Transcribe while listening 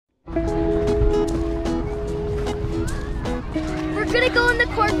gonna go in the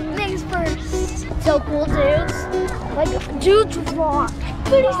corn maze first. So cool, dudes. Like, dudes rock.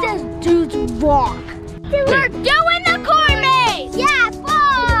 But he says dudes rock. We're doing the corn maze! Yeah,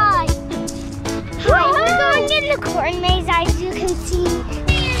 boy! Hi, we're going in the corn maze, as you can see.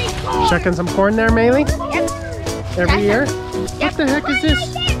 Checking some corn there, Maylee? Yep. Every year? Yep. What the heck is this?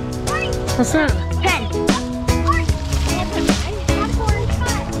 What's that? Pen.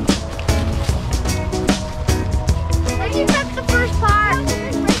 Where'd you touch the first part?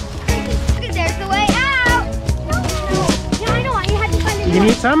 There's the way out. No, I know. I had to find it. You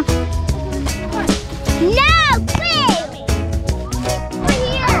need some? No, please. We're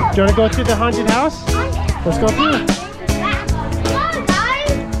here. Do you want to go to the haunted house? Let's go through.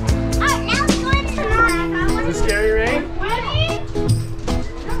 Is it scary, Ray?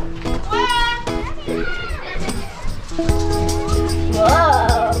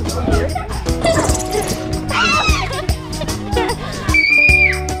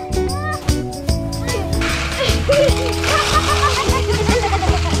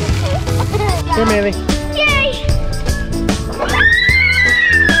 Here, Maylee. Yay!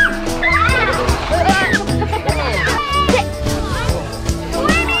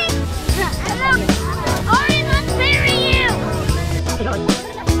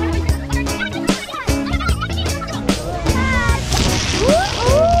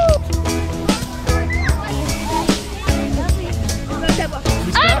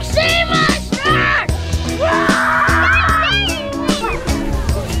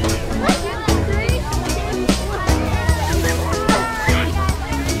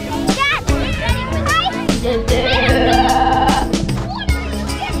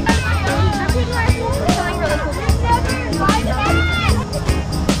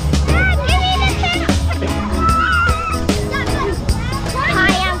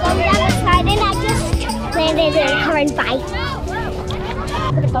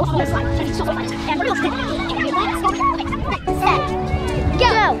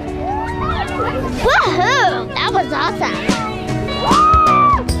 Go! Woohoo! That was awesome!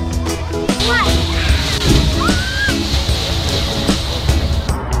 What?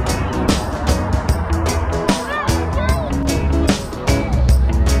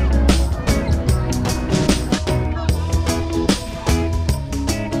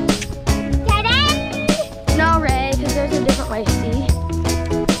 No, Ray, because there's a different way, see?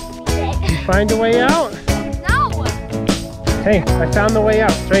 Find a way out? No! Hey, I found the way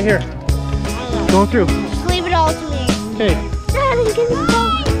out. It's right here. Go through. Just leave it all to me. Okay. Daddy, can you go?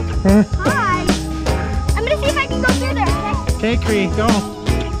 Hi. I'm gonna see if I can go through there, okay? Okay, Cree, go.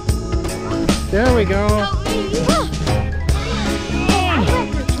 There we go.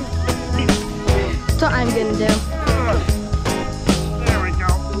 That's what I'm gonna do. There we go.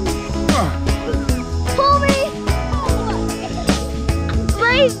 Pull me!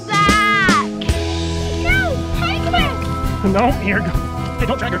 Way back! No! Take me! No, here, go. Hey,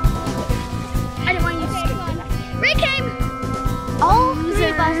 don't drag her. I didn't want you to skip that. Ray came! All three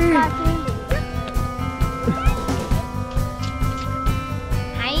of us got through.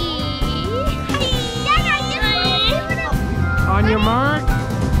 Hi! Hi! On your mark,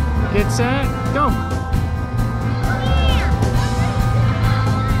 get set, go.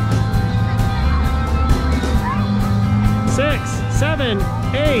 Six, 7,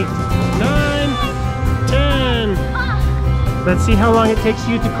 8, 9, 10. Let's see how long it takes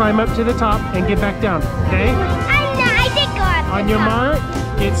you to climb up to the top and get back down, okay? I did go up. On your mark,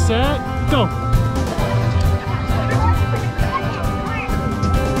 get set, go.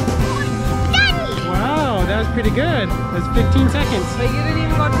 Wow, that was pretty good. That was 15 seconds. But you didn't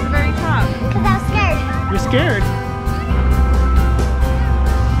even go to the very top. Because I was scared. You're scared?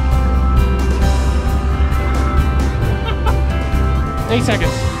 Eight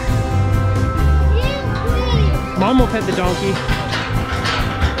seconds. Mom will pet the donkey.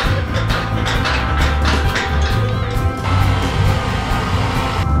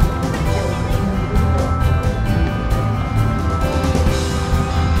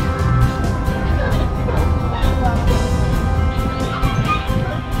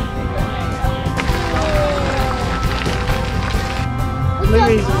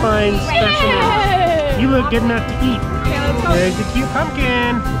 Lily's fine specimen. You look good enough to eat. Okay, let's go. There's a cute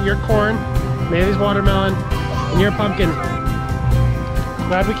pumpkin. Your corn. Maylee's watermelon. And your pumpkin.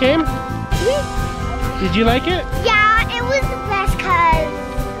 Glad we came? Did you like it? Yeah, it was the best because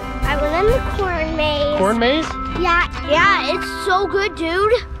I went in the corn maze. Corn maze? Yeah, it's so good,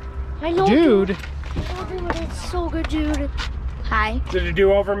 dude. I know. Dude. It's so good, dude. Hi. Did it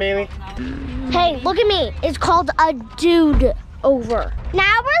do over, Maylee? Hey, look at me. It's called a dude over.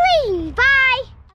 Now we're leaving. Bye.